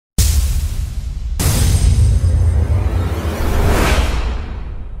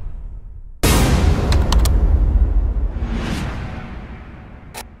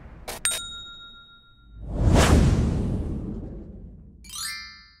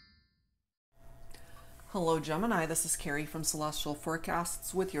Hello Gemini, this is Carrie from Celestial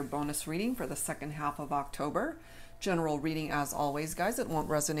Forecasts with your bonus reading for the second half of October. General reading as always, guys. It won't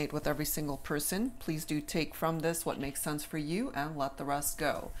resonate with every single person. Please do take from this what makes sense for you and let the rest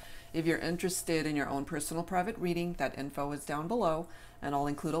go. If you're interested in your own personal private reading, that info is down below, and I'll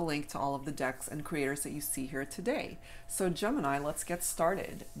include a link to all of the decks and creators that you see here today. So Gemini, let's get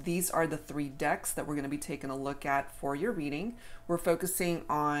started. These are the 3 decks that we're going to be taking a look at for your reading. We're focusing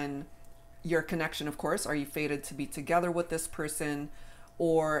on your connection, of course. Are you fated to be together with this person,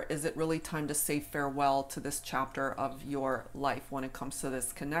 or is it really time to say farewell to this chapter of your life when it comes to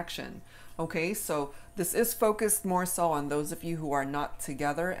this connection? Okay, so this is focused more so on those of you who are not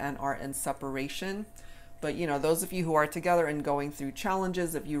together and are in separation. But you know, those of you who are together and going through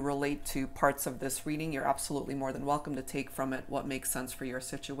challenges, if you relate to parts of this reading, you're absolutely more than welcome to take from it what makes sense for your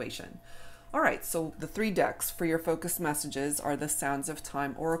situation. All right, so the 3 decks for your focused messages are the Sands of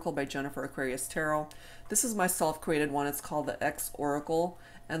Time Oracle by Jennifer Aquarius Tarot. This is my self-created one. It's called the X Oracle.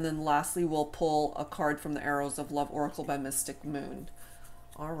 And then lastly, we'll pull a card from the Arrows of Love Oracle by Mystic Moon.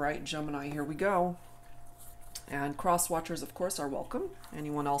 All right, Gemini, here we go. And cross watchers, of course, are welcome.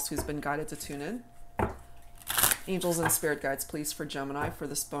 Anyone else who's been guided to tune in. Angels and spirit guides, please, for Gemini for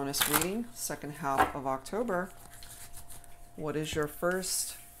this bonus reading, second half of October. What is your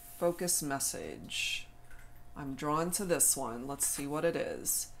first focus message? I'm drawn to this one. Let's see what it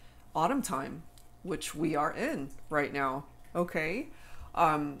is. Autumn time, which we are in right now. Okay.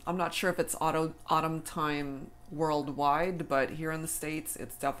 I'm not sure if it's autumn time worldwide, but here in the States,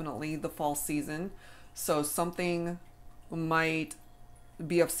 it's definitely the fall season. So something might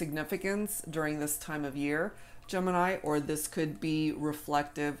be of significance during this time of year, Gemini, or this could be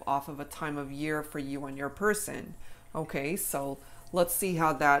reflective off of a time of year for you and your person. Okay, so let's see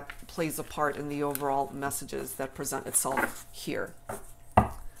how that plays a part in the overall messages that present itself here.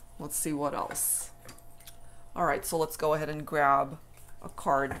 Let's see what else. All right, so let's go ahead and grab a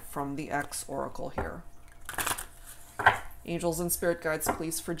card from the X Oracle here. Angels and spirit guides,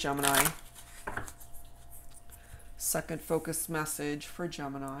 please, for Gemini. Second focus message for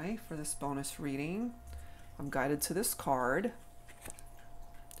Gemini for this bonus reading. I'm guided to this card.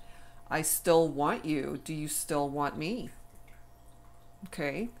 I still want you. Do you still want me?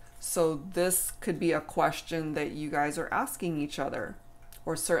 Okay, so this could be a question that you guys are asking each other,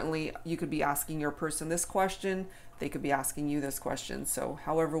 or certainly you could be asking your person this question. They could be asking you this question. So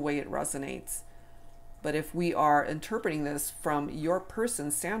however way it resonates. But if we are interpreting this from your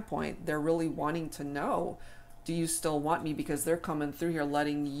person's standpoint, they're really wanting to know, do you still want me? Because they're coming through here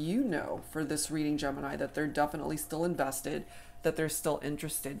letting you know for this reading, Gemini, that they're definitely still invested, that they're still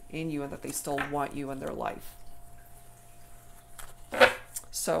interested in you, and that they still want you in their life.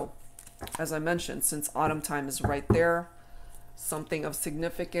 So, as I mentioned, since autumn time is right there, something of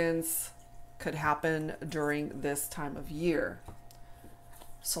significance could happen during this time of year.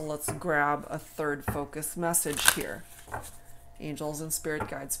 So let's grab a third focus message here. Angels and spirit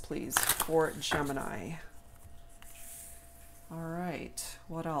guides, please, for Gemini. All right,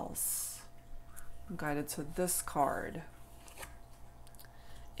 what else? I'm guided to this card.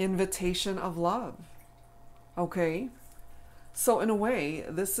 Invitation of love. Okay. So in a way,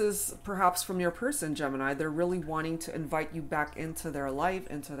 this is perhaps from your person, Gemini. They're really wanting to invite you back into their life,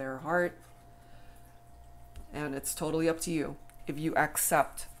 into their heart. And it's totally up to you if you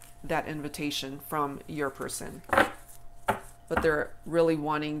accept that invitation from your person. But they're really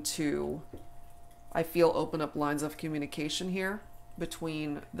wanting to, I feel, open up lines of communication here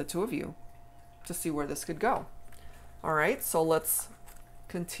between the two of you to see where this could go. All right, so let's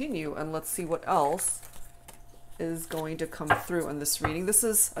continue and let's see what else is going to come through in this reading. This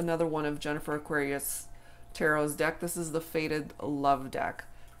is another one of Jennifer Aquarius Tarot's deck. This is the Fated Love deck,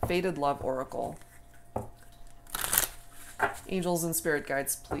 Fated Love Oracle. Angels and spirit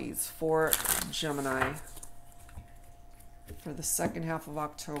guides, please, for Gemini for the second half of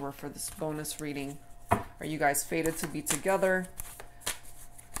October for this bonus reading. Are you guys fated to be together,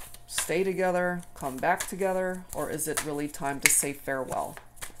 stay together, come back together, or is it really time to say farewell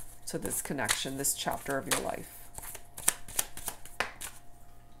to this connection, this chapter of your life?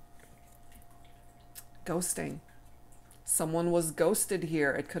 Ghosting. Someone was ghosted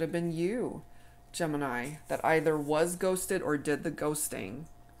here. It could have been you, Gemini, that either was ghosted or did the ghosting.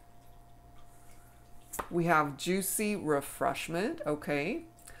 We have juicy refreshment. Okay,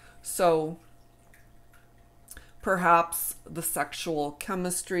 so perhaps the sexual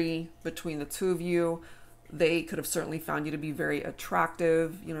chemistry between the two of you, they could have certainly found you to be very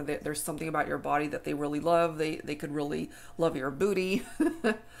attractive. You know, there's something about your body that they really love. They could really love your booty.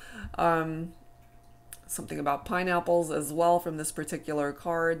 Something about pineapples as well from this particular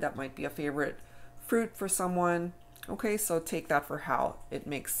card. That might be a favorite fruit for someone. Okay, so take that for how it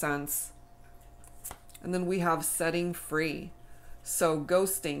makes sense. And then we have setting free. So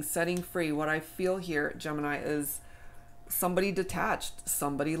ghosting, setting free. What I feel here, Gemini, is somebody detached,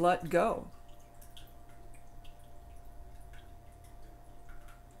 somebody let go.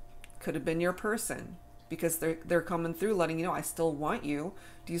 Could have been your person, because they're coming through letting you know, I still want you.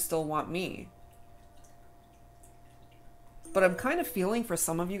 Do you still want me? But I'm kind of feeling for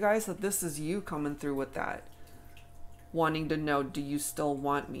some of you guys that this is you coming through with that. Wanting to know, do you still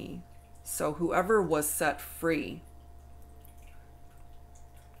want me? So whoever was set free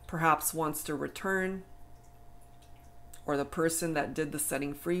perhaps wants to return, or the person that did the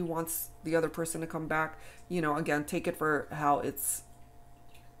setting free wants the other person to come back. You know, again, take it for how it's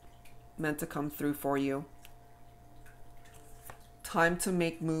meant to come through for you. Time to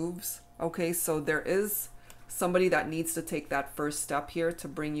make moves. Okay, so there is somebody that needs to take that first step here to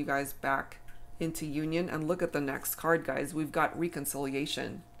bring you guys back into union. And look at the next card, guys. We've got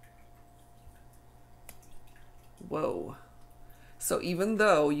reconciliation. Whoa. So even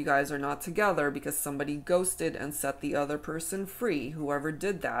though you guys are not together because somebody ghosted and set the other person free, whoever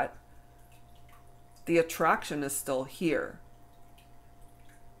did that, the attraction is still here.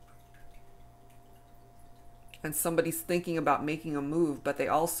 And somebody's thinking about making a move, but they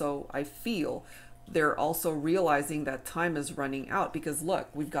also, I feel, they're also realizing that time is running out, because look,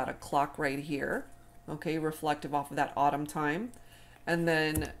 we've got a clock right here, okay, reflective off of that autumn time, and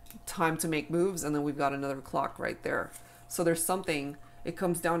then time to make moves, and then we've got another clock right there. So there's something, it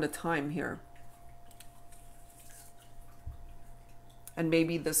comes down to time here. And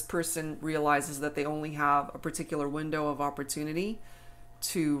maybe this person realizes that they only have a particular window of opportunity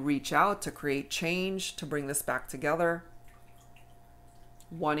to reach out, to create change, to bring this back together.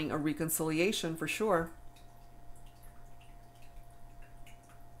 Wanting a reconciliation for sure.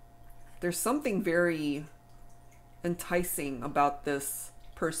 There's something very enticing about this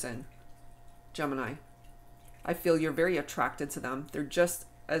person, Gemini. I feel you're very attracted to them. They're just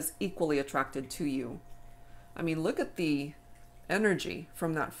as equally attracted to you. I mean, look at the energy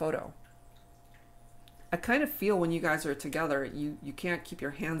from that photo. I kind of feel when you guys are together, you can't keep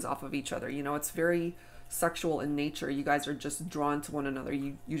your hands off of each other. You know, it's very sexual in nature. You guys are just drawn to one another.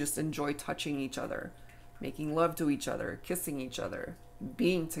 You just enjoy touching each other, making love to each other, kissing each other,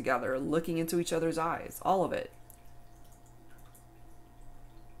 being together, looking into each other's eyes, all of it.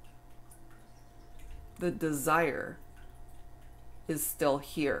 The desire is still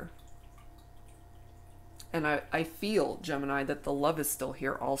here. And I feel, Gemini, that the love is still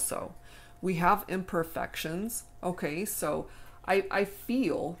here also. We have imperfections. Okay, so I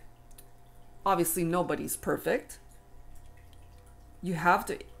feel, obviously nobody's perfect. You have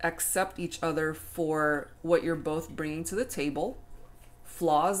to accept each other for what you're both bringing to the table,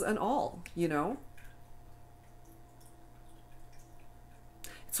 flaws and all, you know?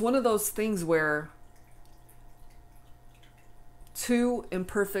 It's one of those things where two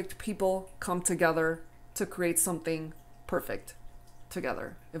imperfect people come together to create something perfect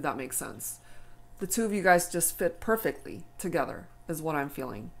together, if that makes sense. The two of you guys just fit perfectly together, is what I'm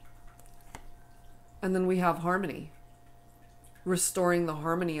feeling. And then we have harmony. Restoring the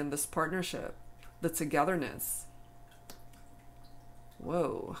harmony in this partnership, the togetherness.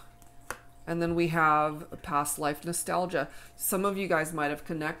 Whoa. And then we have a past life nostalgia. Some of you guys might have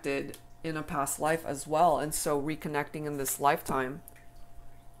connected in a past life as well, and so reconnecting in this lifetime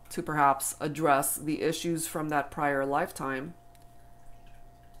to perhaps address the issues from that prior lifetime,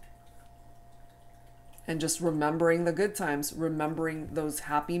 and just remembering the good times, remembering those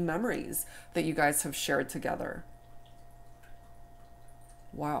happy memories that you guys have shared together.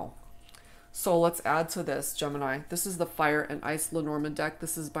 Wow. So let's add to this, Gemini. This is the Fire and Ice Lenormand deck.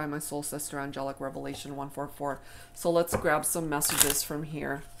 This is by my soul sister, Angelic Revelation 144. So let's grab some messages from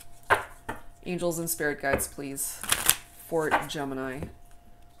here. Angels and spirit guides, please, for Gemini,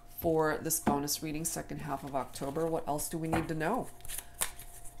 for this bonus reading, second half of October. What else do we need to know?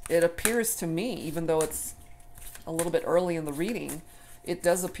 It appears to me, even though it's a little bit early in the reading, it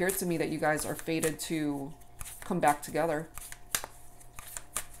does appear to me that you guys are fated to come back together,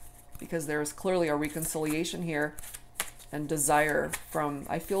 because there is clearly a reconciliation here and desire from,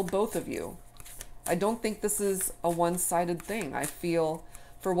 I feel, both of you. I don't think this is a one-sided thing. I feel,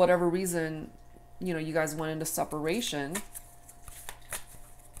 for whatever reason, you know, you guys went into separation,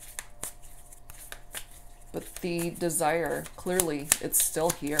 but the desire, clearly, it's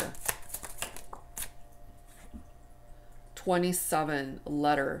still here. 27,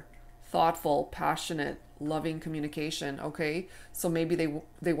 letter, thoughtful, passionate, loving communication. Okay, so maybe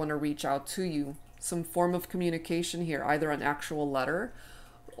they want to reach out to you, some form of communication here, either an actual letter,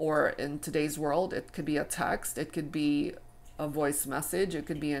 or in today's world, it could be a text, it could be a voice message, it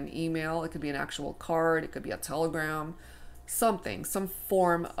could be an email, it could be an actual card, it could be a telegram, something, some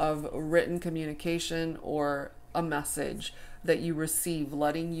form of written communication or a message that you receive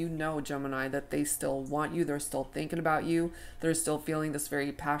letting you know, Gemini, that they still want you, they're still thinking about you, they're still feeling this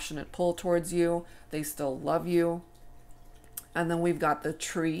very passionate pull towards you, they still love you. And then we've got the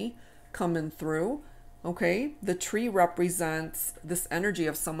tree coming through. Okay, the tree represents this energy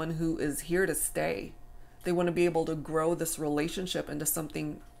of someone who is here to stay. They want to be able to grow this relationship into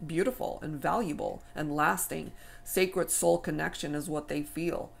something beautiful and valuable and lasting. Sacred soul connection is what they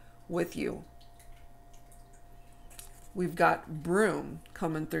feel with you. We've got broom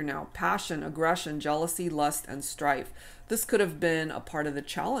coming through now. Passion, aggression, jealousy, lust, and strife. This could have been a part of the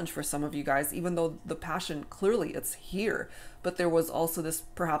challenge for some of you guys, even though the passion, clearly it's here. But there was also this,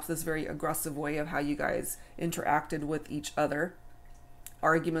 perhaps this very aggressive way of how you guys interacted with each other.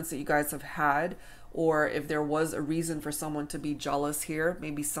 Arguments that you guys have had, or if there was a reason for someone to be jealous here,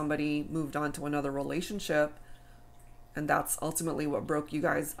 maybe somebody moved on to another relationship, and that's ultimately what broke you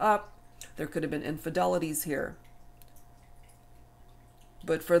guys up. There could have been infidelities here.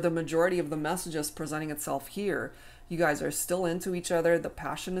 But for the majority of the messages presenting itself here, you guys are still into each other. The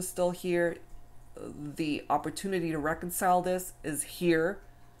passion is still here. The opportunity to reconcile this is here.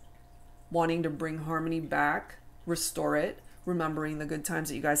 Wanting to bring harmony back, restore it, remembering the good times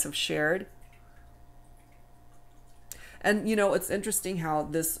that you guys have shared. And you know, it's interesting how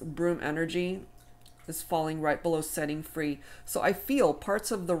this broom energy is falling right below setting free. So I feel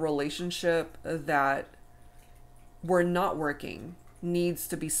parts of the relationship that were not working needs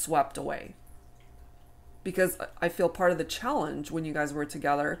to be swept away. Because I feel part of the challenge when you guys were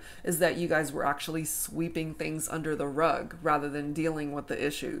together is that you guys were actually sweeping things under the rug rather than dealing with the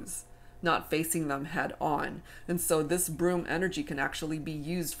issues, not facing them head on. And so this broom energy can actually be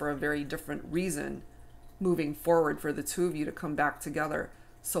used for a very different reason moving forward for the two of you to come back together.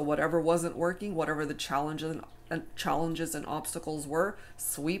 So whatever wasn't working, whatever the challenges and obstacles were,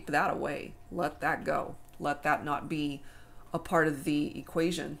 sweep that away. Let that go. Let that not be a part of the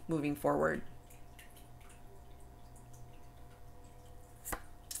equation moving forward.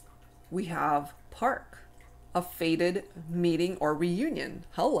 We have park, a fated meeting or reunion.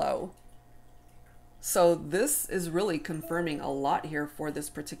 Hello. So this is really confirming a lot here for this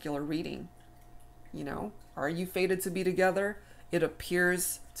particular reading. You know, are you fated to be together? It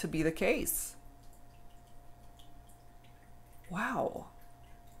appears to be the case. Wow.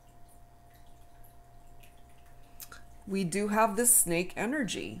 We do have this snake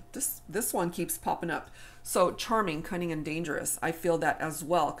energy. This one keeps popping up. So charming, cunning, and dangerous. I feel that as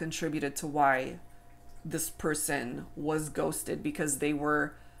well contributed to why this person was ghosted, because they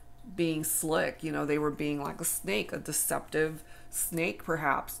were being slick. You know, they were being like a snake, a deceptive snake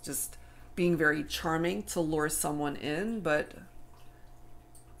perhaps, just being very charming to lure someone in, but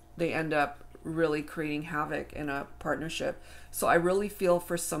they end up really creating havoc in a partnership. So I really feel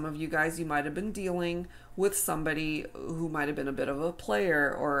for some of you guys, you might have been dealing with somebody who might have been a bit of a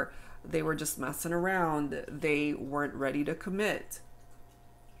player, or they were just messing around. They weren't ready to commit.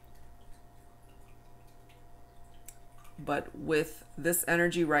 But with this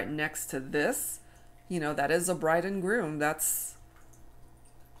energy right next to this, you know, that is a bride and groom. That's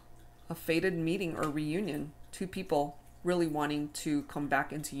a fated meeting or reunion. Two people really wanting to come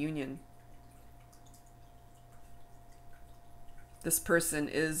back into union. This person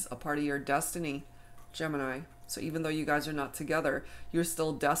is a part of your destiny, Gemini. So even though you guys are not together, you're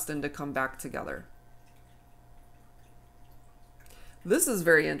still destined to come back together. This is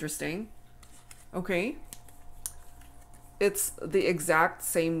very interesting. Okay. It's the exact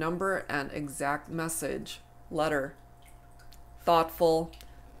same number and exact message. Letter. Thoughtful.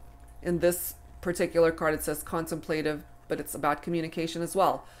 In this particular card, it says contemplative, but it's about communication as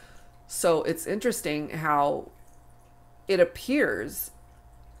well. So it's interesting how it appears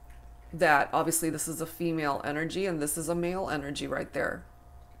that obviously this is a female energy and this is a male energy right there.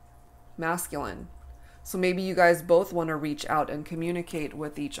 Masculine. So maybe you guys both want to reach out and communicate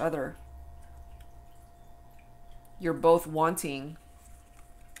with each other. You're both wanting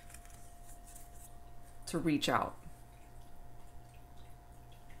to reach out.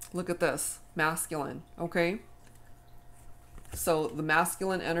 Look at this. Masculine. Okay. So the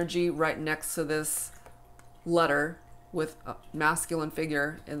masculine energy right next to this letter with a masculine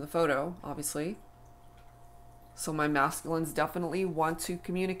figure in the photo, obviously. So my masculines definitely want to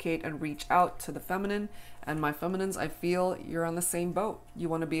communicate and reach out to the feminine. And my feminines, I feel you're on the same boat. You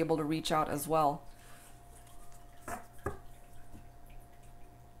want to be able to reach out as well.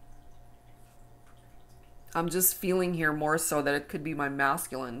 I'm just feeling here more so that it could be my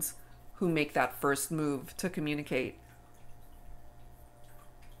masculines who make that first move to communicate.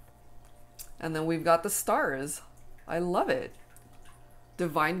 And then we've got the stars. I love it.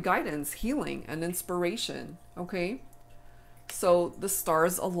 Divine guidance, healing, and inspiration. Okay? So the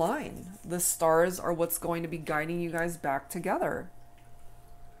stars align. The stars are what's going to be guiding you guys back together.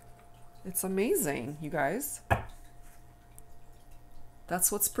 It's amazing, you guys.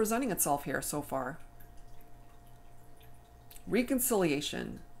 That's what's presenting itself here so far.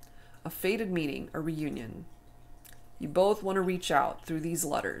 Reconciliation, a fated meeting, a reunion. You both want to reach out through these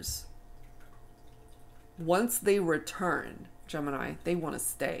letters. Once they return, Gemini, they want to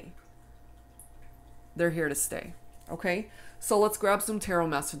stay. They're here to stay. Okay, so let's grab some tarot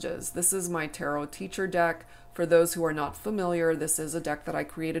messages. This is my tarot teacher deck. For those who are not familiar, this is a deck that I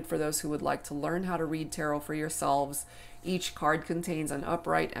created for those who would like to learn how to read tarot for yourselves. Each card contains an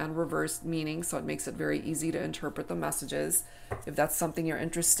upright and reversed meaning, so it makes it very easy to interpret the messages. If that's something you're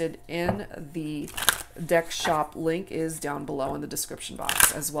interested in, the deck shop link is down below in the description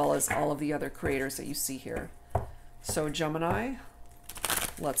box, as well as all of the other creators that you see here. So Gemini,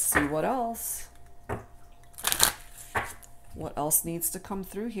 let's see what else. What else needs to come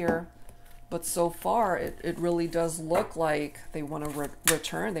through here? But so far, it really does look like they want to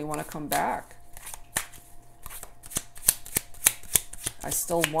return. They want to come back. I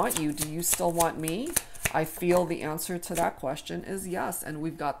still want you. Do you still want me? I feel the answer to that question is yes. And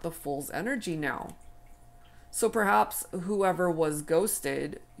we've got the Fool's energy now. So perhaps whoever was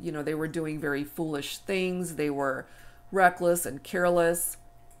ghosted, you know, they were doing very foolish things. They were reckless and careless.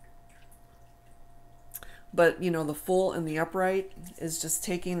 But, you know, the Fool in the upright is just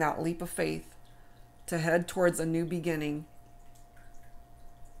taking that leap of faith to head towards a new beginning.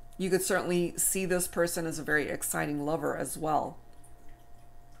 You could certainly see this person as a very exciting lover as well,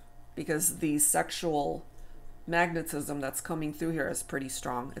 because the sexual magnetism that's coming through here is pretty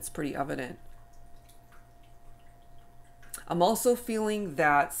strong. It's pretty evident. I'm also feeling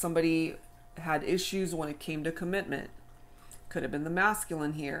that somebody had issues when it came to commitment. Could have been the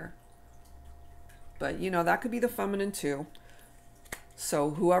masculine here. But, you know, that could be the feminine too.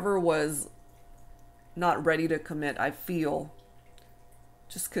 So whoever was not ready to commit, I feel,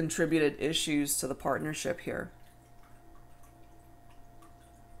 just contributed issues to the partnership here.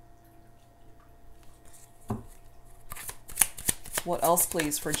 What else,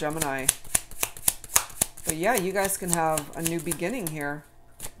 please, for Gemini? But yeah, you guys can have a new beginning here.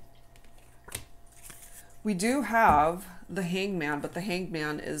 We do have the Hangman, but the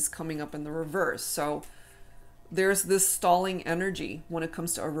Hangman is coming up in the reverse. So there's this stalling energy when it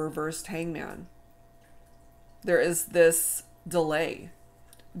comes to a reversed Hangman. There is this delay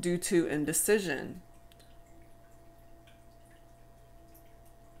due to indecision.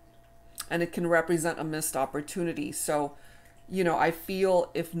 And it can represent a missed opportunity. So, you know, I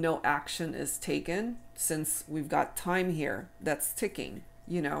feel if no action is taken, since we've got time here that's ticking,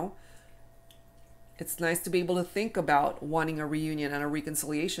 you know, it's nice to be able to think about wanting a reunion and a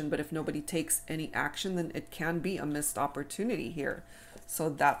reconciliation, but if nobody takes any action, then it can be a missed opportunity here. So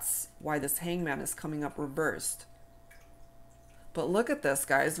that's why this Hangman is coming up reversed. But look at this,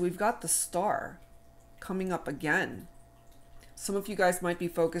 guys. We've got the Star coming up again. Some of you guys might be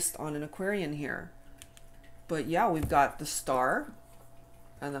focused on an Aquarian here. But yeah, we've got the Star,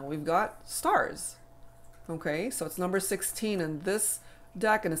 and then we've got stars. Okay, so it's number 16 in this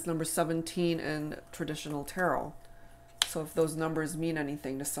deck, and it's number 17 in traditional tarot. So if those numbers mean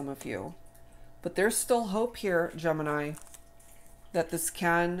anything to some of you. But there's still hope here, Gemini, that this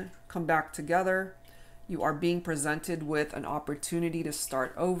can come back together. You are being presented with an opportunity to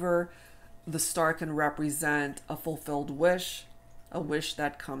start over. The Star can represent a fulfilled wish, a wish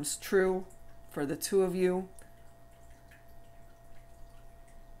that comes true for the two of you.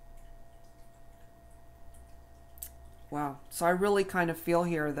 Wow. So I really kind of feel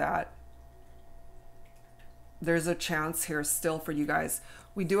here that there's a chance here still for you guys.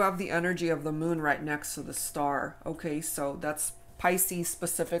 We do have the energy of the Moon right next to the Star. Okay, so that's Pisces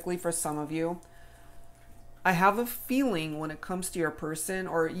specifically for some of you. I have a feeling when it comes to your person,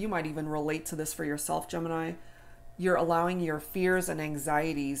 or you might even relate to this for yourself, Gemini, you're allowing your fears and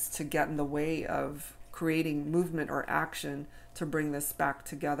anxieties to get in the way of creating movement or action to bring this back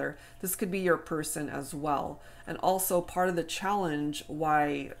together. This could be your person as well. And also part of the challenge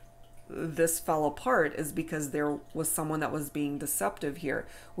why this fell apart is because there was someone that was being deceptive here.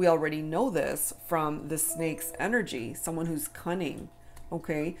 We already know this from the snake's energy, someone who's cunning,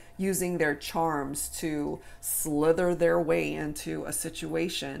 okay, using their charms to slither their way into a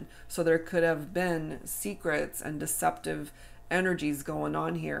situation. So there could have been secrets and deceptive energies going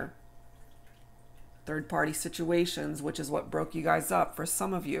on here. third-party situations, which is what broke you guys up for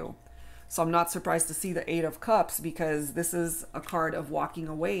some of you. So I'm not surprised to see the Eight of Cups, because this is a card of walking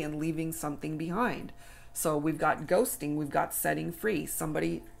away and leaving something behind. So we've got ghosting, we've got setting free.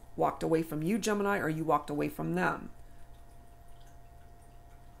 Somebody walked away from you, Gemini, or you walked away from them.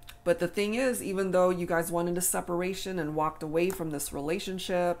 But the thing is, even though you guys went into separation and walked away from this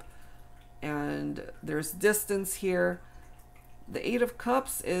relationship, and there's distance here, the Eight of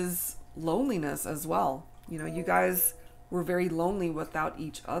Cups is loneliness as well. You know, you guys were very lonely without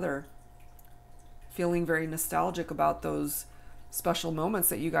each other, feeling very nostalgic about those special moments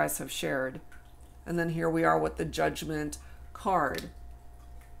that you guys have shared. And then here we are with the Judgment card.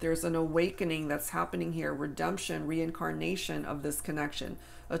 There's an awakening that's happening here, redemption, reincarnation of this connection,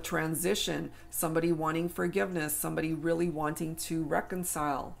 a transition, somebody wanting forgiveness, somebody really wanting to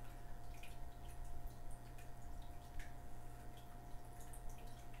reconcile.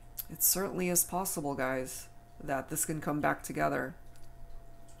 It certainly is possible, guys, that this can come back together.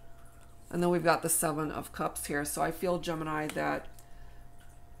 And then we've got the Seven of Cups here. So I feel, Gemini, that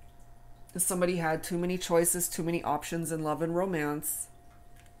somebody had too many choices, too many options in love and romance.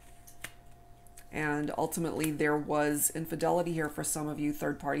 And ultimately there was infidelity here for some of you,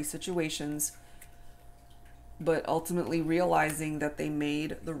 third-party situations. But ultimately realizing that they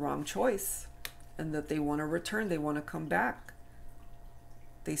made the wrong choice and that they want to return, they want to come back.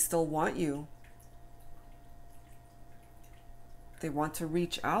 They still want you. They want to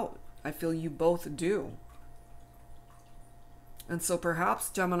reach out. I feel you both do. And so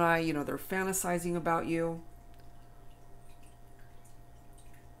perhaps, Gemini, you know, they're fantasizing about you.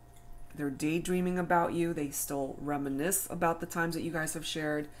 They're daydreaming about you. They still reminisce about the times that you guys have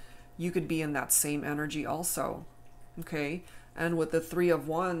shared. You could be in that same energy also. Okay? And with the Three of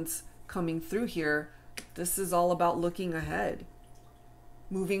Wands coming through here, this is all about looking ahead,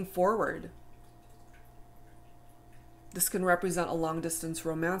 moving forward. This can represent a long distance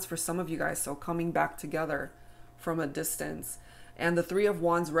romance for some of you guys, so coming back together from a distance. And the Three of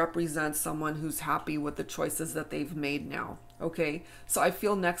Wands represents someone who's happy with the choices that they've made now. Okay, so I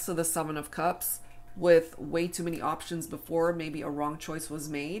feel next to the Seven of Cups, with way too many options before, maybe a wrong choice was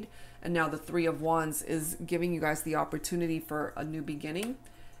made, and now the Three of Wands is giving you guys the opportunity for a new beginning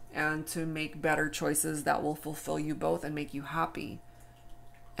and to make better choices that will fulfill you both and make you happy.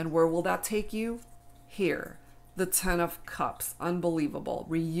 And where will that take you? Here. The Ten of Cups. Unbelievable.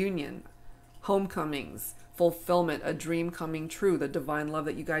 Reunion. Homecomings. Fulfillment. A dream coming true. The divine love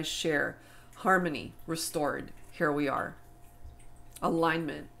that you guys share. Harmony. Restored. Here we are.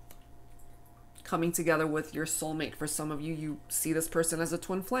 Alignment. Coming together with your soulmate. For some of you, you see this person as a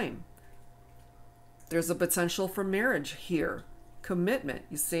twin flame. There's a potential for marriage here. Commitment.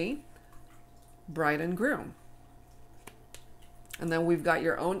 You see? Bride and groom. And then we've got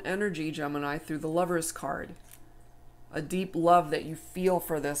your own energy, Gemini, through the Lover's card. A deep love that you feel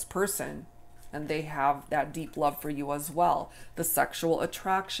for this person, and they have that deep love for you as well. The sexual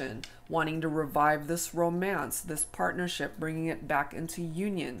attraction, wanting to revive this romance, this partnership, bringing it back into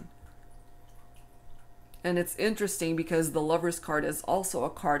union. And it's interesting because the Lover's card is also a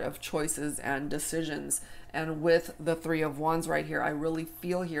card of choices and decisions. And with the Three of Wands right here, I really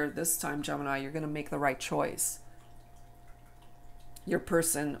feel here this time, Gemini, you're going to make the right choice. Your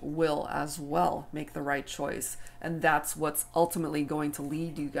person will as well make the right choice. And that's what's ultimately going to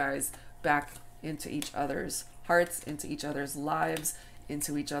lead you guys back into each other's hearts, into each other's lives,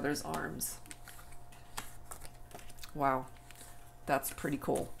 into each other's arms. Wow, that's pretty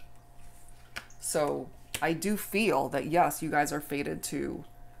cool. So I do feel that, yes, you guys are fated to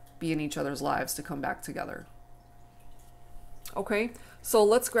be in each other's lives, to come back together. Okay, so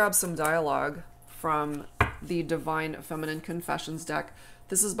let's grab some dialogue from the Divine Feminine Confessions deck.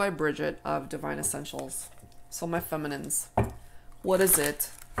 This is by Bridget of Divine Essentials. So my feminines, what is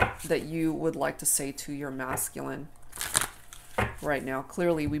it that you would like to say to your masculine right now?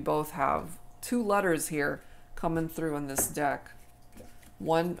 Clearly, we both have two letters here coming through in this deck.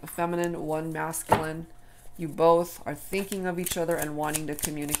 One feminine, one masculine. You both are thinking of each other and wanting to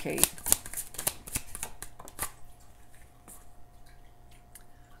communicate.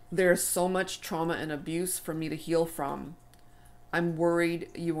 There's so much trauma and abuse for me to heal from. I'm worried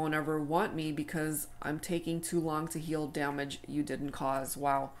you won't ever want me because I'm taking too long to heal damage you didn't cause.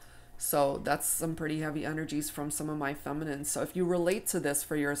 Wow. So that's some pretty heavy energies from some of my feminines. So if you relate to this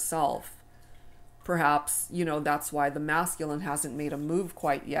for yourself, perhaps, you know, that's why the masculine hasn't made a move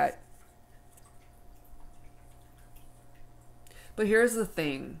quite yet. But here's the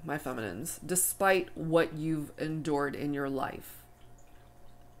thing, my feminines, despite what you've endured in your life,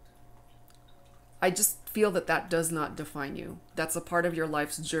 I just feel that that does not define you. That's a part of your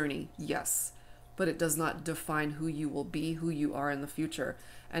life's journey, yes. but it does not define who you will be, who you are in the future.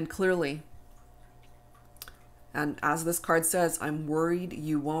 And clearly, and as this card says, I'm worried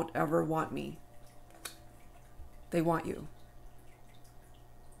you won't ever want me. They want you.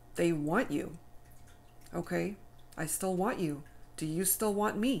 They want you. Okay? I still want you. Do you still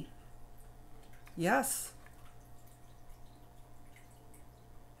want me? Yes.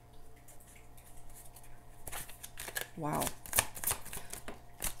 Wow.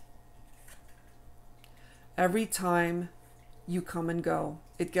 Every time you come and go,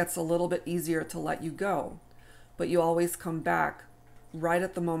 it gets a little bit easier to let you go, but you always come back right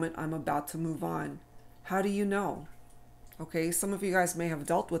at the moment I'm about to move on. How do you know? Okay, some of you guys may have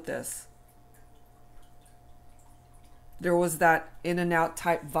dealt with this. There was that in and out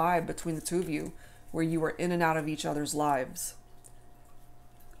type vibe between the two of you where you were in and out of each other's lives.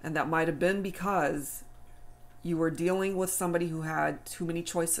 And that might have been because you were dealing with somebody who had too many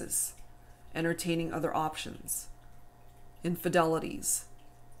choices, entertaining other options, infidelities,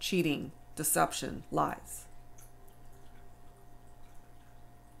 cheating, deception, lies.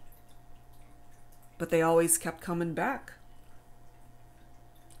 But they always kept coming back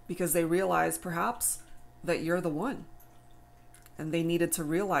because they realized perhaps that you're the one. And they needed to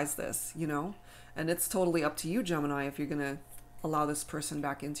realize this, you know? And it's totally up to you, Gemini, if you're going to allow this person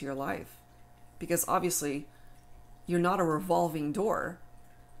back into your life. Because obviously, you're not a revolving door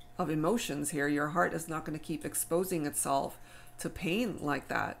of emotions here. Your heart is not going to keep exposing itself to pain like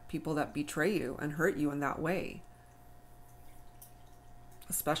that. People that betray you and hurt you in that way.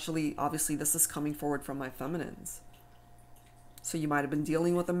 Especially, obviously, this is coming forward from my feminines. So you might have been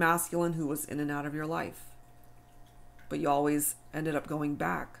dealing with a masculine who was in and out of your life. But you always ended up going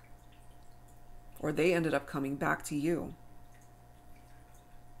back. Or they ended up coming back to you.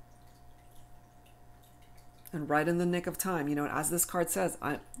 And right in the nick of time, you know, as this card says,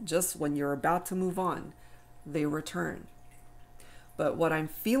 just when you're about to move on, they return. But what I'm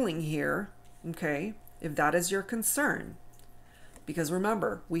feeling here, okay, if that is your concern, because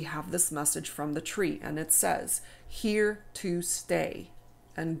remember, we have this message from the tree and it says, here to stay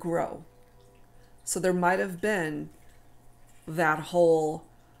and grow. So there might have been that whole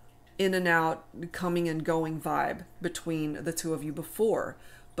in and out, coming and going vibe between the two of you before.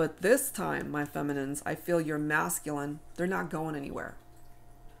 But this time, my feminines, I feel your masculine, they're not going anywhere.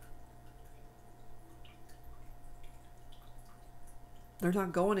 They're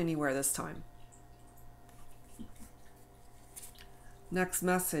not going anywhere this time. Next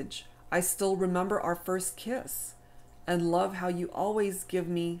message. I still remember our first kiss and love how you always give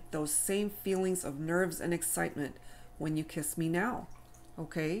me those same feelings of nerves and excitement when you kiss me now.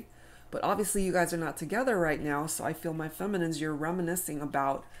 Okay? But obviously you guys are not together right now, so I feel my feminines, you're reminiscing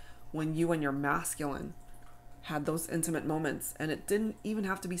about when you and your masculine had those intimate moments, and it didn't even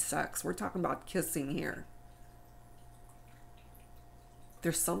have to be sex. We're talking about kissing here.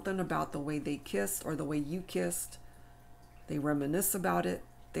 There's something about the way they kissed or the way you kissed. They reminisce about it.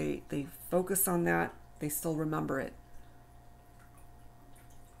 They focus on that. They still remember it.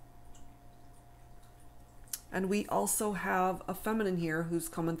 And we also have a feminine here who's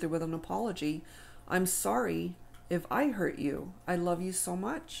coming through with an apology. I'm sorry if I hurt you. I love you so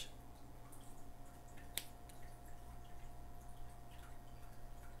much.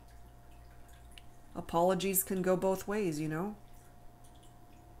 Apologies can go both ways, you know?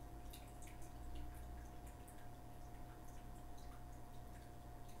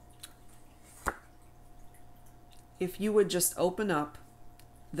 If you would just open up,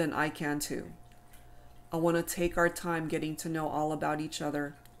 then I can too. I want to take our time getting to know all about each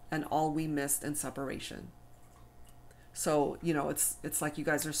other and all we missed in separation. So, you know, it's like you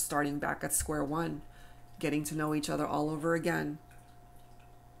guys are starting back at square one, getting to know each other all over again.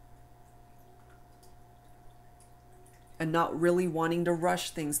 And not really wanting to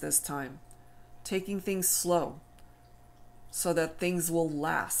rush things this time. Taking things slow so that things will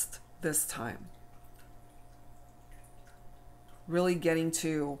last this time. Really getting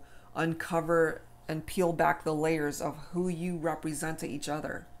to uncover and peel back the layers of who you represent to each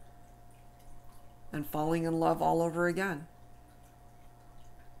other. And falling in love all over again.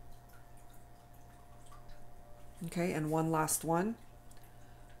 Okay, and one last one.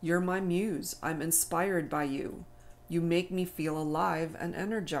 You're my muse. I'm inspired by you. You make me feel alive and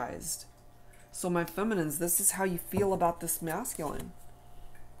energized. So my feminines, this is how you feel about this masculine.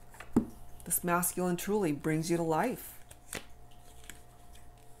 This masculine truly brings you to life.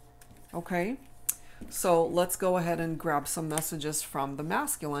 Okay? So let's go ahead and grab some messages from the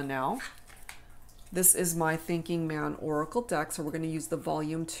masculine now. This is my Thinking Man Oracle deck. So we're going to use the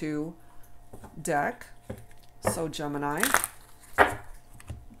Volume 2 deck. So Gemini,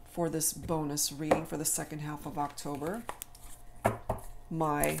 for this bonus reading for the second half of October.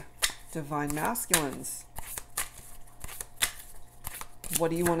 My divine masculines,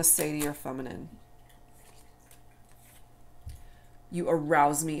 what do you want to say to your feminine? You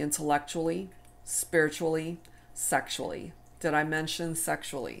arouse me intellectually, spiritually, sexually. Did I mention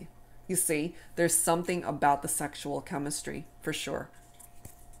sexually? You see, there's something about the sexual chemistry, for sure.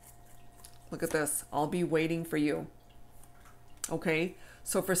 Look at this. I'll be waiting for you. Okay?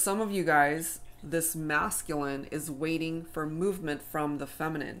 So for some of you guys, this masculine is waiting for movement from the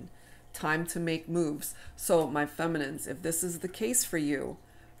feminine. Time to make moves. So my feminines, if this is the case for you,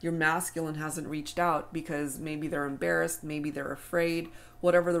 your masculine hasn't reached out because maybe they're embarrassed, maybe they're afraid,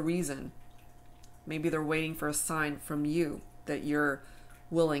 whatever the reason. Maybe they're waiting for a sign from you that you're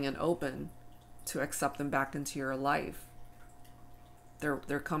willing and open to accept them back into your life.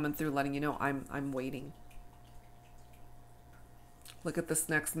 They're coming through letting you know, I'm waiting. Look at this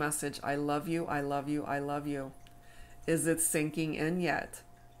next message. I love you, I love you, I love you. Is it sinking in yet?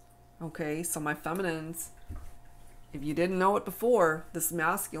 Okay, so my feminines, if you didn't know it before, this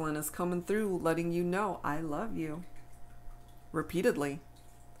masculine is coming through letting you know, I love you. Repeatedly.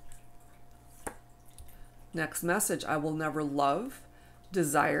 Next message, I will never love,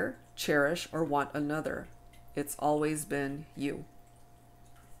 desire, cherish, or want another. It's always been you.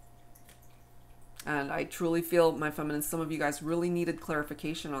 And I truly feel, my feminine, some of you guys really needed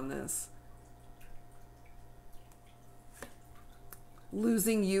clarification on this.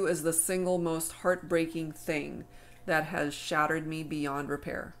 Losing you is the single most heartbreaking thing that has shattered me beyond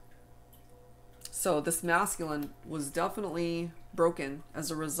repair. So this masculine was definitely broken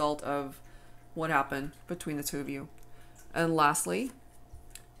as a result of what happened between the two of you. And lastly,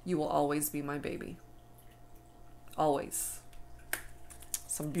 you will always be my baby. Always.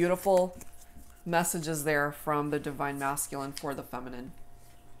 Some beautiful messages there from the divine masculine for the feminine.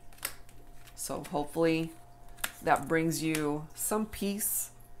 So hopefully that brings you some peace,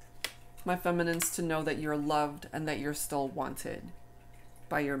 my feminines, to know that you're loved and that you're still wanted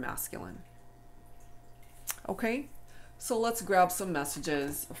by your masculine. Okay, so let's grab some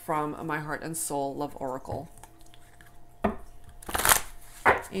messages from my Heart and Soul Love Oracle.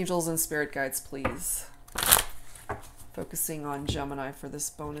 Angels and spirit guides, please. Focusing on Gemini for this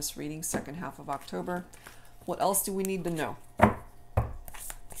bonus reading, second half of October. What else do we need to know?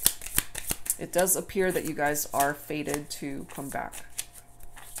 It does appear that you guys are fated to come back.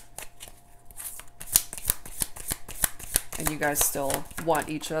 And you guys still want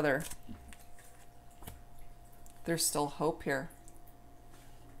each other. There's still hope here.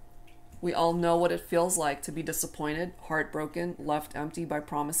 We all know what it feels like to be disappointed, heartbroken, left empty by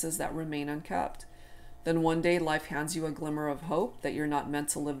promises that remain unkept. Then one day life hands you a glimmer of hope that you're not meant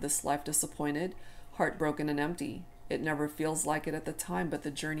to live this life disappointed, heartbroken, and empty. It never feels like it at the time, but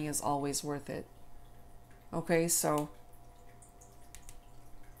the journey is always worth it. Okay, so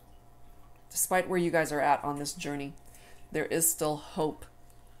despite where you guys are at on this journey, there is still hope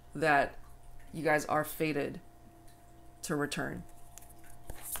that you guys are fated to return,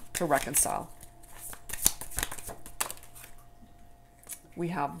 to reconcile. We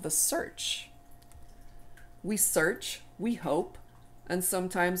have the search. We search, we hope, and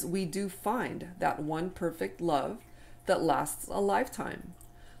sometimes we do find that one perfect love that lasts a lifetime.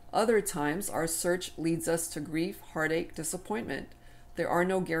 Other times our search leads us to grief, heartache, disappointment. There are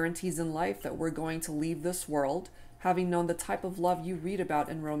no guarantees in life that we're going to leave this world having known the type of love you read about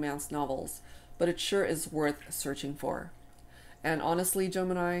in romance novels, but it sure is worth searching for. And honestly,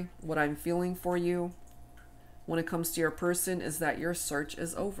 Gemini, what I'm feeling for you when it comes to your person is that your search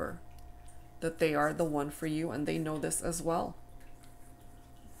is over. That they are the one for you, and they know this as well.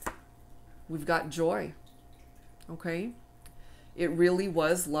 We've got joy. Okay? It really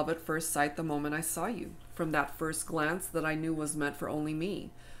was love at first sight the moment I saw you. From that first glance that I knew was meant for only me.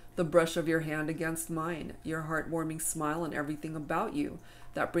 The brush of your hand against mine. Your heartwarming smile and everything about you.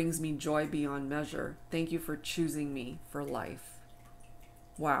 That brings me joy beyond measure. Thank you for choosing me for life.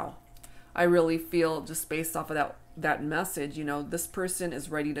 Wow. I really feel, just based off of that message, you know, this person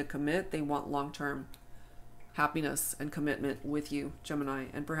is ready to commit. They want long-term happiness and commitment with you, Gemini.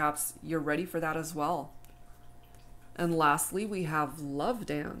 And perhaps you're ready for that as well. And lastly, we have love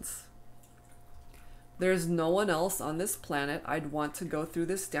dance. There's no one else on this planet I'd want to go through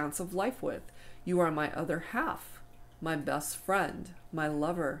this dance of life with. You are my other half, my best friend, my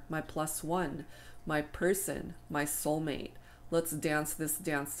lover, my plus one, my person, my soulmate. Let's dance this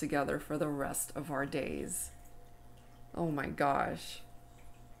dance together for the rest of our days. Oh my gosh.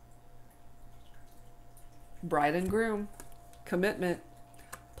 Bride and groom, commitment,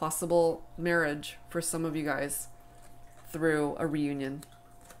 possible marriage for some of you guys through a reunion.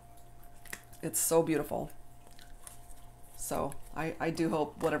 It's so beautiful. So I do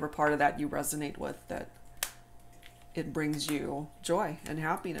hope whatever part of that you resonate with, that it brings you joy and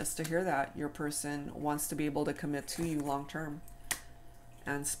happiness to hear that your person wants to be able to commit to you long term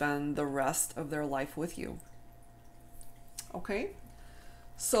and spend the rest of their life with you. Okay,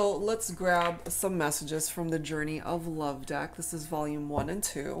 so let's grab some messages from the Journey of Love deck. This is volume 1 and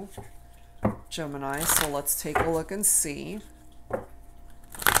 2, Gemini. So let's take a look and see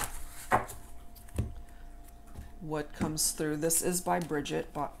what comes through. This is by Bridget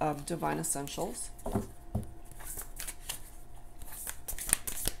of Divine Essentials.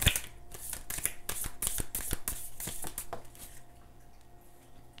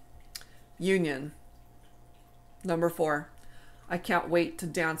 Union. Number 4. I can't wait to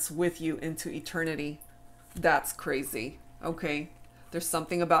dance with you into eternity. That's crazy. Okay. There's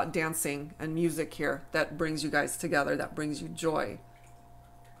something about dancing and music here that brings you guys together, that brings you joy.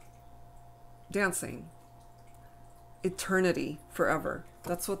 Dancing. Eternity, forever.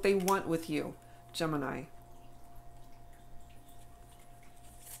 That's what they want with you, Gemini.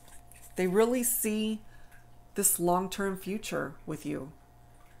 They really see this long-term future with you.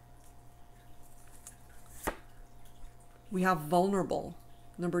 We have vulnerable,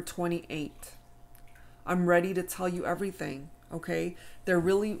 number 28. I'm ready to tell you everything, okay? They're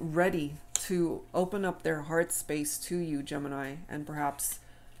really ready to open up their heart space to you, Gemini, and perhaps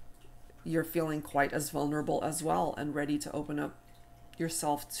you're feeling quite as vulnerable as well and ready to open up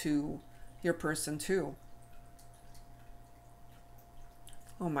yourself to your person too.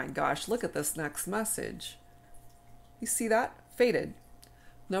 Oh my gosh, look at this next message. You see that? Faded.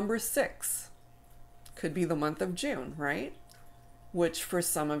 Number 6. Could be the month of June, right? Which for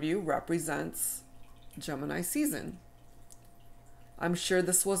some of you represents Gemini season. I'm sure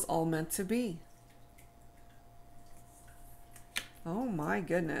this was all meant to be. Oh my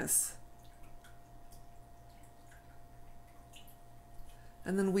goodness.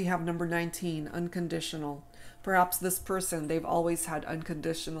 And then we have number 19, unconditional. Perhaps this person, they've always had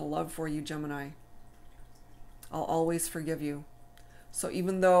unconditional love for you, Gemini. I'll always forgive you. So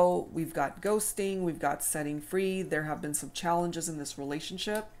even though we've got ghosting, we've got setting free, there have been some challenges in this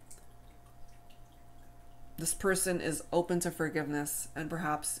relationship, this person is open to forgiveness, and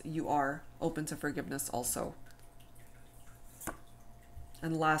perhaps you are open to forgiveness also.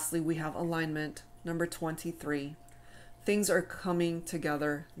 And lastly, we have alignment, number 23. Things are coming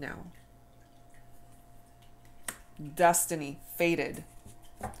together now. Destiny, fated.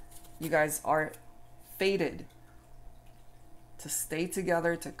 You guys are fated to stay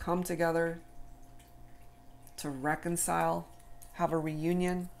together, to come together, to reconcile, have a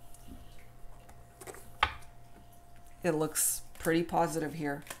reunion. It looks pretty positive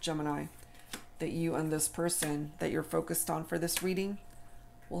here, Gemini, that you and this person that you're focused on for this reading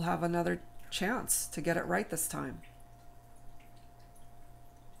will have another chance to get it right this time.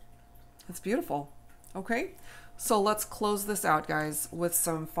 That's beautiful. Okay, so let's close this out, guys, with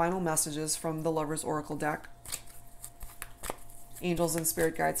some final messages from the Lover's Oracle deck. Angels and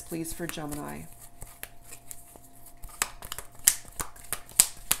spirit guides, please, for Gemini.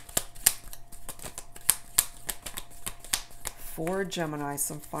 For Gemini,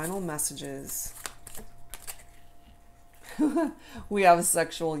 some final messages. We have a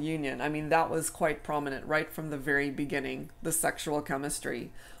sexual union. I mean, that was quite prominent right from the very beginning, the sexual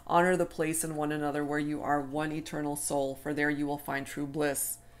chemistry. Honor the place in one another where you are one eternal soul, for there you will find true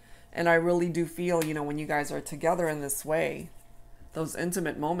bliss. And I really do feel, you know, when you guys are together in this way, those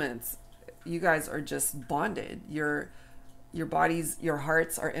intimate moments, you guys are just bonded. Your bodies, your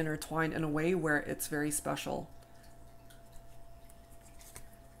hearts are intertwined in a way where it's very special.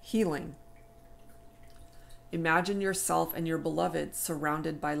 Healing. Imagine yourself and your beloved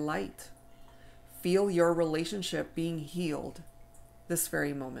surrounded by light. Feel your relationship being healed this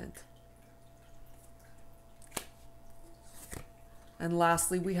very moment. And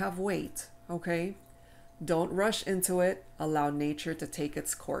lastly, we have wait, okay? Don't rush into it. Allow nature to take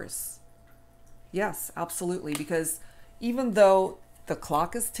its course. Yes, absolutely. Because even though the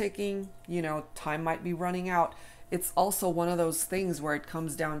clock is ticking, you know, time might be running out, it's also one of those things where it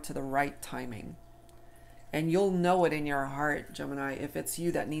comes down to the right timing. And you'll know it in your heart, Gemini, if it's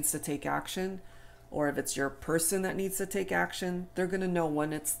you that needs to take action, or if it's your person that needs to take action. They're going to know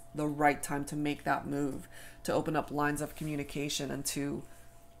when it's the right time to make that move, to open up lines of communication and to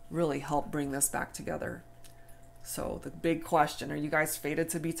really help bring this back together. So the big question, are you guys fated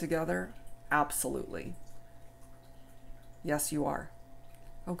to be together? Absolutely. Yes, you are.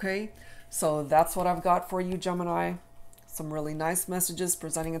 Okay, so that's what I've got for you, Gemini. Some really nice messages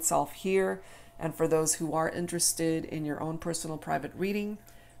presenting itself here. And for those who are interested in your own personal private reading,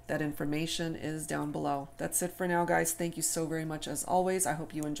 that information is down below. That's it for now, guys. Thank you so very much as always. I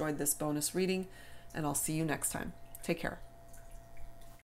hope you enjoyed this bonus reading, and I'll see you next time. Take care.